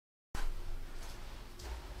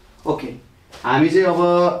Okay, हामी चाहिँ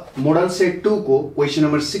अब मोडल सेट 2 को क्वेशन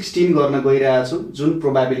नम्बर 16 गर्न गइरहेका छौं, जुन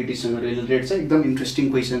प्रोबेबिलिटी सँग रिलेटेड छ। एकदम इन्ट्रेस्टिङ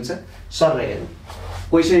क्वेशन छ। सर हेर्नु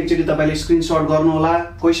क्वेशन एकचोटी तपाईले स्क्रिनशट गर्नु होला।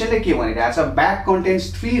 क्वेशनले के भनिरहेछ? Bag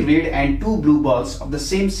contents 3 red and 2 blue balls of the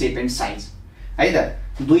same shape and size. है त,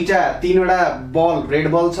 तीनवटा बल रेड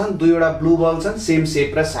बल छन्, दुईवटा ब्लू बल छन्, सेम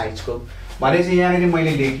शेप र साइजको। भनेपछि यहाँनिर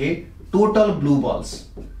मैले लेखे total blue balls,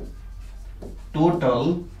 total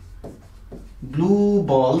blue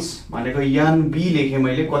balls भनेको NB लेखे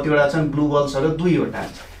मैले। कतिवटा छन् ब्लू बल्सहरु? दुईवटा।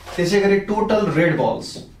 त्यसैगरी टोटल रेड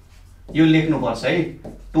बल्स यो लेख्नु पर्छ है।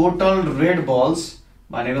 टोटल रेड बल्स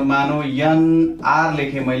भनेको मानौ NR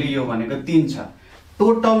लेखे मैले, यो भनेको 3 छ।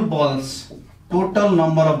 Total balls, total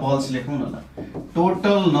number of balls लेखौँ न ल।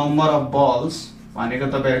 टोटल नम्बर अफ बल्स भनेको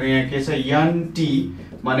तपाईहरु यहाँ के छ? NT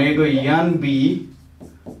भनेको NB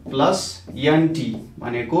प्लस NT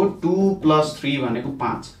भनेको 2 प्लस 3 भनेको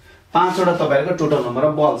 5। 5 वटा तपाईहरुको टोटल नम्बर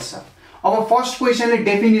अफ बल्स छ। अब फर्स्ट क्वेशनले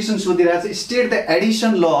डेफिनेसन सोधिरहेको छ, state the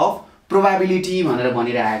Edison law of probability भनेर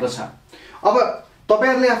भनिरहेको छ। अब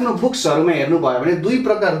तपाईहरुले आफ्नो बुक्सहरुमा हेर्नुभयो भने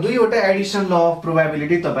दुईवटा एडिसन ल अफ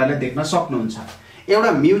प्रोबेबिलिटी तपाईहरुले देख्न सक्नुहुन्छ।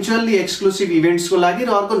 एउटा म्युचुअली एक्सक्लुसिभ इभेन्ट्सको लागि र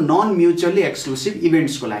अर्को नन म्युचुअली एक्सक्लुसिभ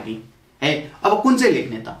इभेन्ट्सको लागि है। अब कुन चाहिँ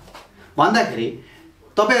लेख्ने त भन्दाखेरि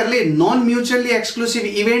तपाईहरुले नन म्युचुअली एक्सक्लुसिभ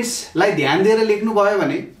इभेन्ट्सलाई ध्यान दिएर लेख्नु भयो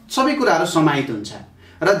भने सबै कुराहरु समाहित हुन्छ।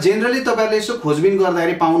 र जेनरली तपाईहरुले यसो खोजबिन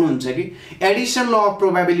गर्दाखेरि पाउनुहुन्छ कि एडिसन ल अफ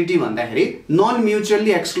प्रोबेबिलिटी भन्दाखेरि नन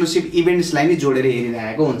म्युचुअली एक्सक्लुसिभ इभेन्ट्सलाई नै जोडेर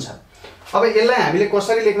हेरिरहेको हुन्छ। अब यसलाई हामीले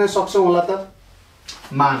कसरी लेख्न सक्छौं होला त?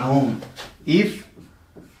 मानौं if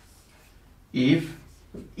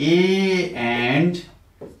A and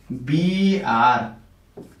B are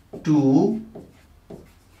two,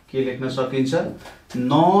 के लेख्न सकिन्छ?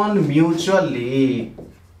 Non mutually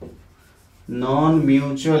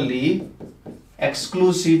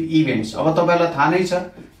exclusive events. अब तपाईहरुलाई थाहा नै छ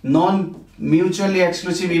नन म्युचुअली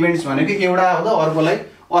एक्सक्लुसिभ इभेन्ट्स भनेको एउटा आउँदा अर्कोलाई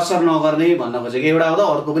असर नगर्ने भन्न खोजेको, एउटा आउँदा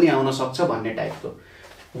अर्को पनि आउन सक्छ भन्ने टाइपको।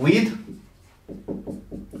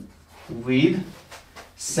 With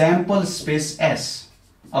sample space S।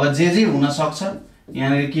 अब जे हुन सक्छ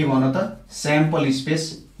यहाँनिर के भन्नु त? सैंपल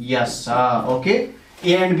स्पेस S छ। Okay,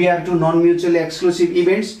 A and B are two non-mutually exclusive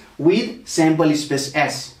events with sample space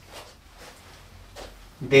S.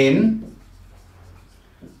 Then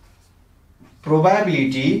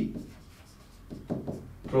probability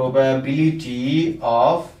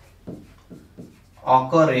of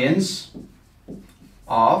occurrence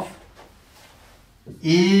of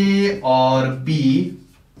A or B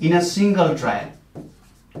in a single trial,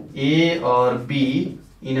 A or B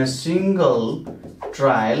in a single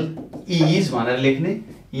trial is भनेर लेख्ने।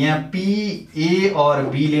 यहाँ P A और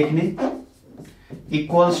B लेख्ने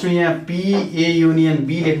equals to यहाँ P A union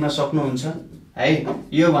B लेख्न सक्नुहुन्छ है।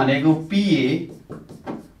 यो भनेको PA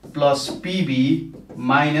plus PB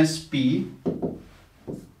minus P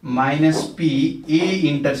A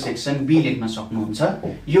intersection B लेख्न सक्नुहुन्छ।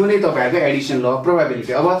 यो नै तपाईहरुको एडिसन ल अफ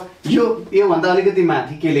प्रोबेबिलिटी। अब यो भन्दा अलिकति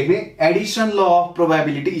माथि के लेख्ने? Edison law of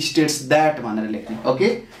probability states that भनेर लेख्ने।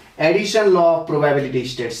 Okay, Edison law of probability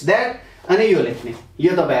states that अनि यो लेख्ने।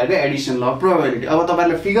 यो तपाईहरुको एडिसन ल अफ प्रोबेबिलिटी। अब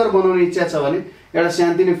तपाईहरुले फिगर बनाउने इच्छा छ भने एउटा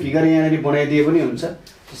सानोतिनो फिगर यहाँनेरि बनाइदिए पनि हुन्छ।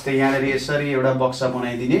 जस्तै यहाँनेरि यसरी एउटा बक्सा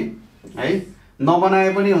बनाइदिने है,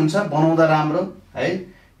 नबनाए पनि हुन्छ, बनाउँदा राम्रो है।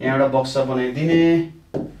 यहाँ एउटा बक्सा बनाइदिने,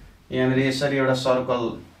 यहाँनेरि यसरी एउटा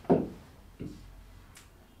सर्कल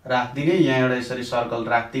राख्दिने, यहाँ एउटा यसरी सर्कल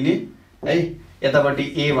राख्दिने है। यतापट्टि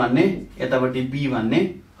A भन्ने, यतापट्टि B भन्ने।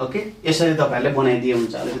 ओके, यसरी तपाईहरुले बनाइदिए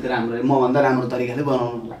हुन्छ। अलिकति राम्रो, म भन्दा राम्रो तरिकाले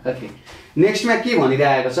बनाउनु होला। ओके, नेक्स्टमा के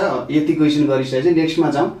भनिरहेको छ? यति क्वेशन गरिसकेपछि नेक्स्टमा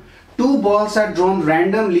जाउँ। Two balls are drawn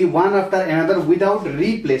randomly one after another without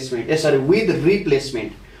replacement. यसरी विथ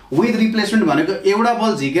रिप्लेसमेन्ट। विथ रिप्लेसमेन्ट भनेको एउटा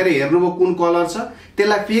बल झिकेर हेर्नुभयो कुन कलर छ,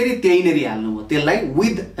 त्यसलाई फेरि त्यहीनेरि हाल्नुभयो, त्यसलाई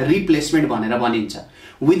विथ रिप्लेसमेन्ट भनेर भनिन्छ।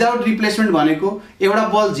 विदाउट रिप्लेसमेन्ट भनेको एउटा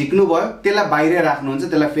बल झिक्नु भयो, त्यसलाई बाहिर राख्नुहुन्छ,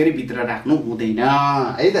 त्यसलाई फेरि भित्र राख्नु हुँदैन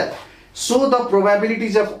है त। So the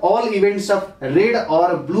probabilities of all events of red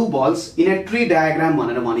और blue balls in a tree diagram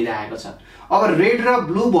भनेर भनिरहेको छ। अब रेड र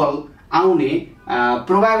ब्लू बल आउने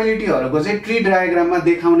प्रोबेबिलिटीहरुको चाहिँ ट्री डायग्राममा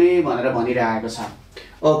देखाउने भनेर भनिरहेको छ।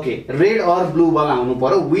 ओके, रेड और ब्लू बल आउनु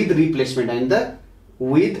पर्यो विथ रिप्लेसमेन्ट हैन त?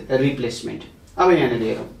 With replacement. अब यहाँनिर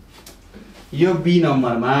हेरौँ, यो B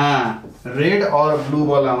नम्बरमा रेड और ब्लू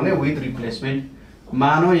बल आउने विथ रिप्लेसमेन्ट।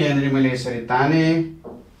 मानौ यहाँनिर मैले यसरी ताने,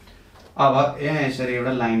 अब यहाँ यसरी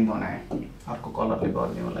एउटा लाइन बनाए, अर्को कलरले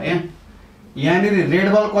गर्ने होला। यहाँनिर रेड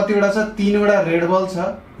बल कतिवटा छ? 3 वटा रेड बल छ,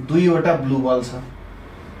 2 वटा ब्लू बल छ।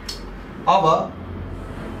 अब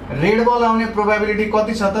रेड बल आउने प्रोबेबिलिटी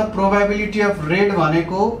कति छ त? प्रोबेबिलिटी अफ रेड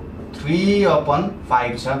भनेको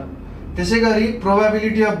 3/5 छ। त्यसैगरी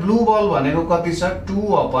प्रोबेबिलिटी अफ ब्लू बल भनेको कति छ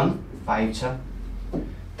 2/5 छ।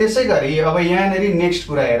 त्यसैगरी अब यहाँनेरि नेक्स्ट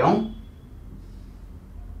कुरा हेरौं,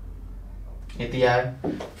 यति आयो।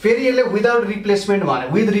 फेरि यसले विदाउट रिप्लेसमेन्ट भने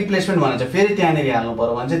विथ रिप्लेसमेन्ट भने चाहिँ फेरि त्यहाँनेरि हाल्नु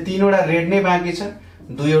पर्यो भने चाहिँ 3 वटा रेड नै बाँकी छ,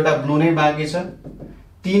 2 वटा ब्लू नै बाँकी छ,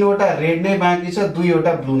 3 वटा रेड नै बाँकी छ, 2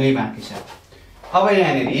 वटा ब्लू नै बाँकी छ। अब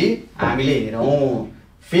यहाँनेरि हामीले हेरौं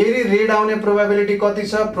फेरि रेड आउने प्रोबेबिलिटी कति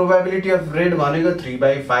छ, प्रोबेबिलिटी अफ रेड भनेको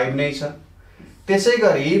 3/5 नै छ।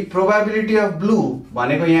 त्यसैगरी प्रोबेबिलिटी अफ ब्लू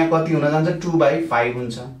भनेको यहाँ कति हुन जान्छ 2/5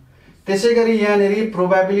 हुन्छ। त्यसैगरी यहाँनेरि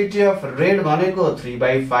प्रोबेबिलिटी अफ रेड भनेको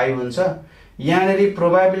 3/5 हुन्छ। यहाँनेरि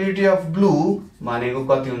प्रोबेबिलिटी अफ ब्लू भनेको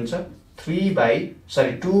कति हुन्छ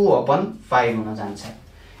 2/5 हुन जान्छ।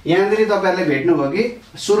 यहाँनेरि तपाईहरुले भेट्नुभयो कि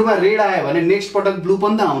सुरुमा रेड आयो भने नेक्स्ट पटक ब्लू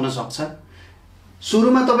पनि त आउन सक्छ।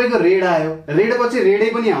 सुरुमा तपाईको रेड आयो, रेड पछि रेडै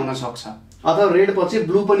पनि आउन सक्छ अथवा रेड पछि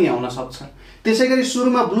ब्लू पनि आउन सक्छ। त्यसैगरी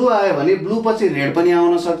सुरुमा ब्लू आयो भने ब्लू पछि रेड पनि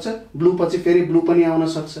आउन सक्छ, ब्लू पछि फेरि ब्लू पनि आउन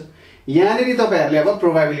सक्छ। यहाँनेरि तपाईहरुले अब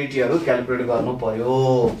प्रोबेबिलिटीहरु क्याल्कुलेट गर्नु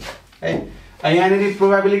पर्यो है। यहाँनेरि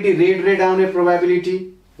प्रोबेबिलिटी रेड आउने प्रोबेबिलिटी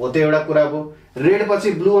हो त एउटा कुरा भयो, रेड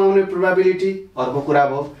पछि ब्लू आउने प्रोबेबिलिटी अर्को कुरा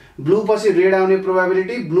भयो, ब्लू पछि रेड आउने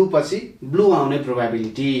प्रोबेबिलिटी, ब्लू पछि ब्लू आउने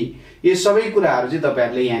प्रोबेबिलिटी, यो सबै कुराहरु चाहिँ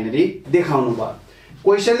तपाईहरुले यहाँनेरि देखाउनु भयो।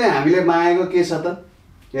 क्वेशनले हामीले मागेको के छ त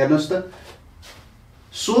हेर्नुस् त,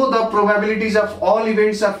 so the probabilities of all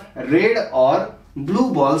events of red or blue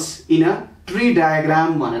balls in a tree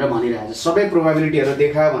diagram भनेर भनिरहेछ। सबै प्रोबेबिलिटीहरु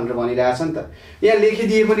देखा भनेर भनिरहेछ नि त। यहाँ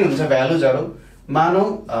लेखिदिए पनि हुन्छ भ्यालुजहरु। मानौ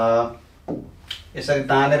यसरी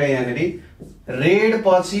तानेर यहाँनेरि रेड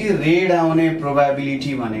पछि रेड आउने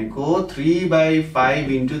प्रोबेबिलिटी भनेको 3/5 *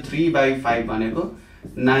 3/5 भनेको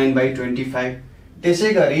 9/25।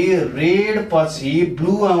 त्यसैगरी रेड पछि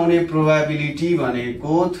ब्लू आउने प्रोबेबिलिटी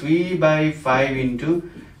भनेको 3/5 *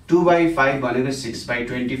 2/5 भनेको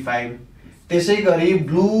 6/25। त्यसैगरी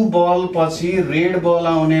ब्लू बल पछि रेड बल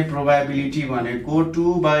आउने प्रोबेबिलिटी भनेको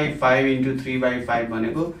 2/5 * 3/5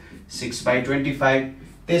 भनेको 6/25।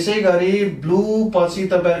 त्यसैगरी ब्लू पछि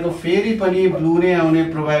तपाईहरुको फेरि पनि ब्लू नै आउने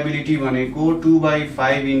प्रोबेबिलिटी भनेको 2/5 *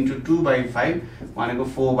 2/5 भनेको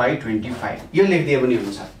 4/25। यो लेख्दिए पनि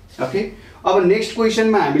हुन्छ। ओके, अब नेक्स्ट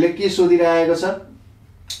क्वेशनमा हामीले के सोधिरहेको छ,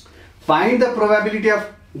 find the probability of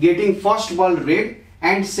getting first ball red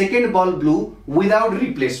and second ball blue without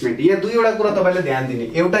replacement. यहाँ दुईवटा कुरा तपाईले ध्यान दिने,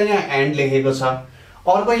 एउटा यहाँ एन्ड लेखेको छ,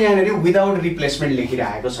 अर्को यहाँनेरि विदाउट रिप्लेसमेन्ट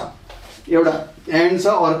लेखिरहेको छ। एउटा एन्ड छ,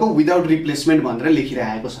 अर्को विदाउट रिप्लेसमेन्ट भनेर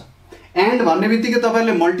लेखिरहेको छ। एन्ड भन्ने बित्तिकै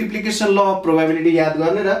तपाईले मल्टिप्लिकेसन ल अफ प्रोबेबिलिटी याद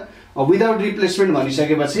गर्ने र विदाउट रिप्लेसमेन्ट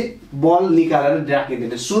भनिसकेपछि बल निकालेर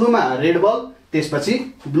राखिदिने। सुरुमा रेड बल त्यसपछि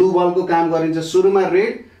ब्लू बलको काम गरिन्छ, सुरुमा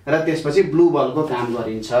रेड र त्यसपछि ब्लू बलको काम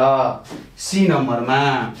गरिन्छ। सी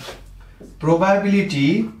नम्बरमा probability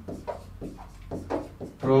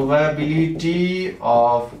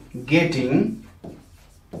of getting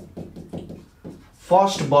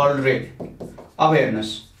first ball red. अब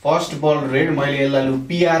हेर्नुस्, फर्स्ट बल रेड मैले यसलाई लु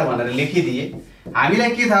पीआर भनेर लेखिदिए।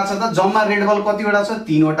 हामीलाई के थाहा छ त, जम्मा रेड बल कतिवटा छ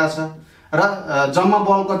 3 वटा छ र जम्मा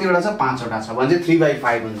बल कतिवटा छ 5 वटा छ भने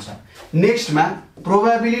 3/5 हुन्छ। नेक्स्टमा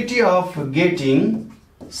probability of getting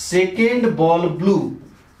second ball blue,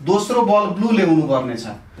 दोस्रो बल ब्लू ल्याउनु पर्ने छ।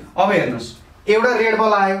 अब हेर्नुस्, एउटा रेड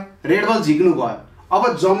बल आयो, रेड बल झिक्नु भयो,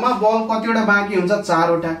 अब जम्मा बल कतिवटा बाँकी हुन्छ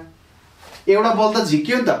 4 वटा। एउटा बल त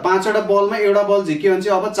झिक्यो नि त, 5 वटा बलमा एउटा बल झिक्यो भने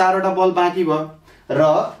चाहिँ अब 4 वटा बल बाँकी भयो र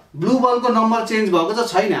ब्लू बलको नम्बर चेन्ज भएको चाहिँ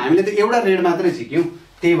छैन, हामीले त एउटा रेड मात्रै झिक्यौं,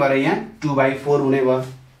 त्यही भएर यहाँ 2/4 हुने भयो।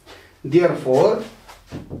 देयरफोर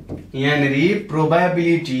यहाँनेरि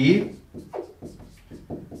probability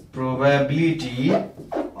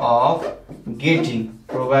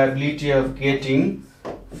of getting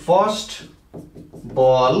first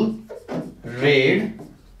ball red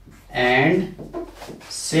and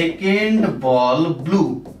second ball blue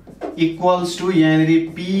equals two यहाँनेरि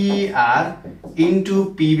पीआर इन्टु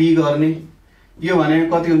पीबी गर्ने। यो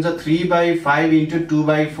भनेको कति हुन्छ 3/5 *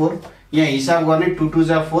 2/4। यहाँ हिसाब गर्ने 2 2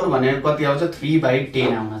 जा 4 भनेको कति आउँछ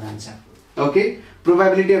 3/10 आउन जान्छ। Okay,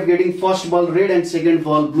 probability of getting first ball red and second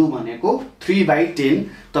ball blue भनेको 3/10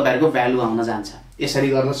 तपाईहरुको भ्यालु आउन जान्छ। यसरी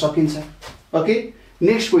गर्न सकिन्छ। Okay,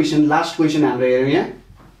 next question, last question हाम्रो हेरौँ। यहाँ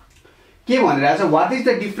के भनिरहेछ, what is the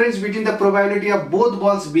difference between the probability of both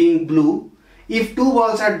balls being blue if two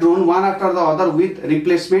balls are drone one after the other with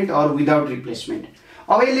replacement or without replacement.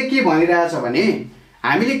 अब यसले के भनिरहेछ भने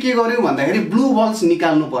हामीले के गर्यौं भन्दाखेरि ब्लू बल्स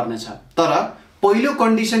निकाल्नु पर्ने छ, तर पहिलो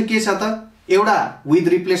कन्डिसन के छ त, एउटा विथ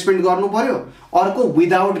रिप्लेसमेन्ट गर्नु पर्यो, अर्को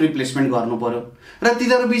विदाउट रिप्लेसमेन्ट गर्नु पर्यो र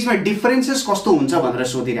तिनीहरु बीचमा डिफरेन्सेस कस्तो हुन्छ भनेर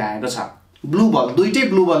सोधिरहेको छ। ब्लू बल, दुईटै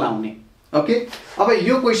ब्लू बल आउने। ओके, अब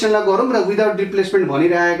यो क्वेशनलाई गरौँ र विदाउट रिप्लेसमेन्ट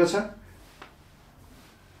भनिरहेको छ।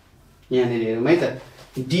 यहाँनिर हेरौँ है त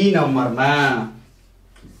डी नम्बरमा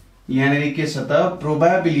यहाँनिर के छ त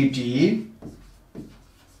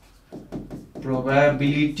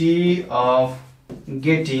probability of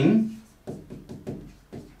getting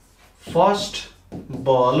first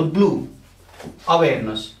ball blue। अब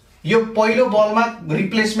हेर्नुहोस् यो पहिलो बलमा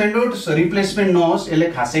रिप्लेसमेन्ट नहोस् यसले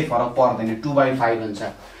खासै फरक पर्दैन 2/5 हुन्छ।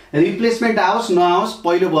 रिप्लेसमेन्ट आओस् नआओस्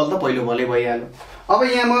पहिलो बल त पहिलो बलै भइहाल्यो। अब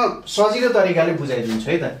यहाँ म सजिलो तरिकाले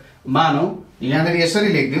बुझाइदिन्छु है त। मानौ यहाँनिर यसरी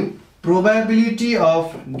लेख्दिउँ probability of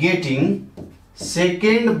getting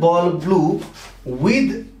second ball blue with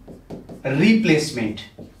replacement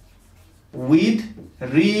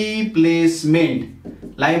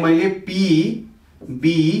लाई मैले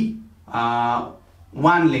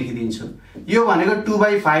PB1 लेखिदिन्छु। यो भनेको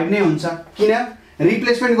 2/5 नै हुन्छ किन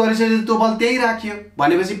रिप्लेसमेन्ट गरिसकेपछि त्यो बल त्यही राख्यो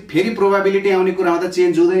भनेपछि फेरि प्रोबेबिलिटी आउने कुरामा त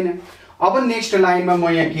चेन्ज हुँदैन। अब नेक्स्ट लाइनमा म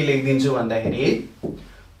यहाँ के लेखिदिन्छु भन्दाखेरि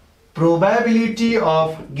probability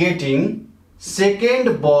of getting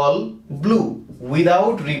second ball blue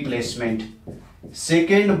without replacement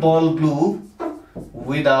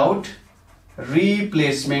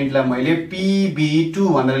लाई मैले PB2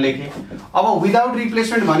 भनेर लेखेँ। अब विदाउट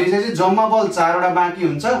रिप्लेसमेन्ट भनेपछि जम्मा बल 4 वटा बाँकी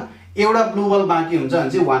हुन्छ, एउटा ब्लू बल बाँकी हुन्छ भने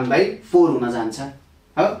चाहिँ 1/4 हुन जान्छ।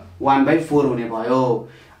 1/4 हुने भयो।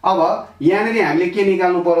 अब यहाँनिर हामीले के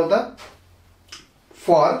निकाल्नु पर्यो त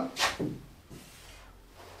फर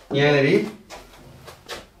यहाँनिर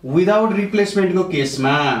विदाउट रिप्लेसमेन्टको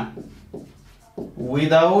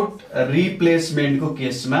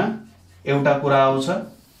केसमा एउटा कुरा आउँछ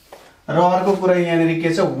र अर्को कुरा यहाँनिर के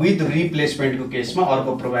छ विथ रिप्लेसमेन्टको केसमा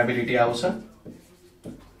अर्को प्रोबेबिलिटी आउँछ।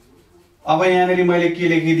 अब यहाँनिर मैले के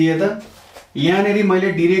लेखिदिए त यहाँनिर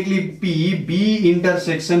मैले डाइरेक्टली PB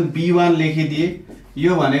इन्टरसेक्सन B1 लेखिदिए।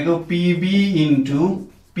 यो भनेको PB इन्टु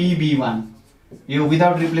PB1 यो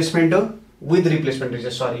विदाउट रिप्लेसमेन्ट हो। विथ रिप्लेसमेन्ट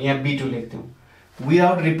रहेछ सरी यहाँ B2 लेख्थ्यौँ।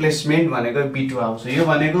 विदाउट रिप्लेसमेन्ट भनेको B2 आउँछ। यो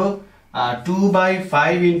भनेको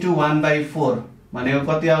 2/5 इन्टु 1/4 भनेको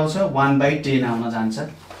कति आउँछ 1/10 आउन जान्छ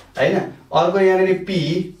हैन। अर्को यहाँनिर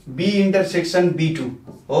PB इन्टरसेक्सन B2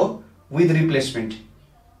 हो विथ रिप्लेसमेन्ट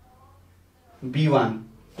B1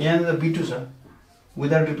 यहाँ त B2 छ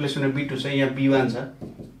विदाउट रिप्लेसमेन्ट B2 छ यहाँ B1 छ।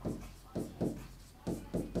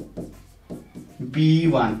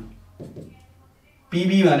 B1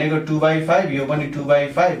 PB भनेको 2/5 यो पनि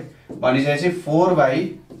 2/5 भनेपछि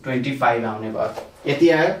 4/25 आउने भयो। यति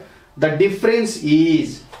आयो। द डिफरेन्स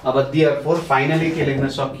इज अब देयरफोर फाइनली के लेख्न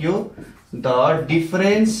सकियो द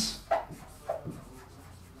डिफरेन्स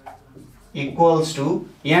इक्वल्स टु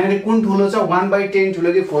यहाँनिर कुन ठुलो छ 1/10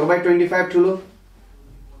 ठुलो कि 4/25 ठुलो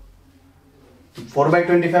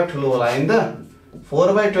 4/25 ठुलो होला हैन त।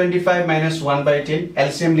 4/25 माइनस 1/10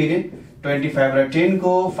 एलसीएम लिने 25 र 10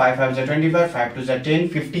 को 5 5 जा 25 5 2 जा 10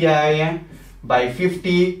 50 आयो यहाँ by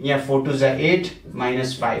 50 यहाँ 4 2 जा 8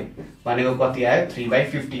 minus 5 भनेको कति आयो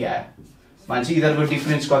 3/50 आयो। भनेपछि इधरको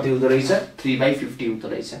डिफरेन्स कति हुँदो रहेछ 3/50 हुँदो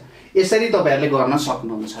रहेछ। यसरी तपाईहरुले गर्न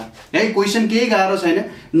सक्नुहुन्छ है। क्वेशन केही गाह्रो छैन,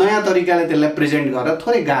 नयाँ तरिकाले त्यसलाई प्रेजेन्ट गरेर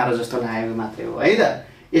थोरै गाह्रो जस्तो लागेको मात्रै हो है त।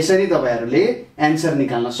 यसरी तपाईहरुले आन्सर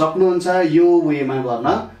निकाल्न सक्नुहुन्छ, यो वेमा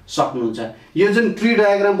गर्न सक्नुहुन्छ। यो जुन ट्री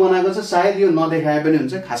डायग्राम बनाएको छ सायद यो नदेखाए पनि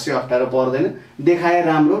हुन्छ, खासै अप्ठ्यारो पर्दैन। देखाए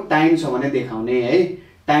राम्रो, टाइम छ भने देखाउने है,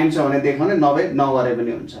 टाइम छ भने देखाउने, नभए नगरे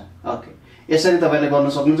पनि हुन्छ। ओके, यसरी तपाईले गर्न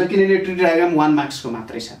सक्नुहुन्छ किनभने ट्री डायग्राम 1 मार्क्स को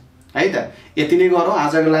मात्रै छ है त। यति नै गरौँ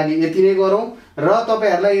आजको लागि, यति नै गरौँ। र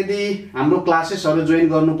तपाईहरुलाई यदि हाम्रो क्लासेसहरु जोइन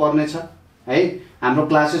गर्नुपर्ने छ है, हाम्रो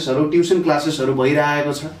क्लासेसहरु ट्युसन क्लासेसहरु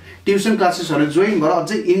भइरहेको छ, ट्युसन क्लासेसहरु जोइन भएर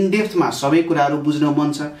अझै इन डेप्थमा सबै कुराहरु बुझ्न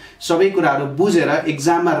मन छ, सबै कुराहरु बुझेर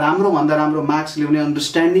एक्जाममा राम्रो भन्दा राम्रो मार्क्स ल्याउने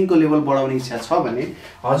अन्डरस्ट्यान्डिङको लेभल बढाउने इच्छा छ भने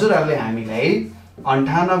हजुरहरुले हामीलाई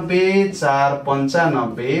 98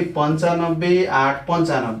 495 95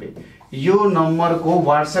 895 यो नम्बरको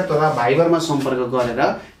व्हाट्सएप तथा भाइबरमा सम्पर्क गरेर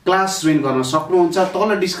क्लास जोइन गर्न सक्नुहुन्छ।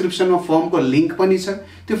 तल डिस्क्रिप्सनमा फर्मको लिंक पनि छ,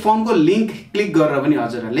 त्यो फर्मको लिंक क्लिक गरेर पनि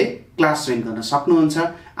हजुरहरुले क्लास जोइन गर्न सक्नुहुन्छ।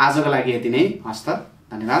 आजको लागि यति नै, हस्त,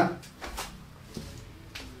 धन्यवाद।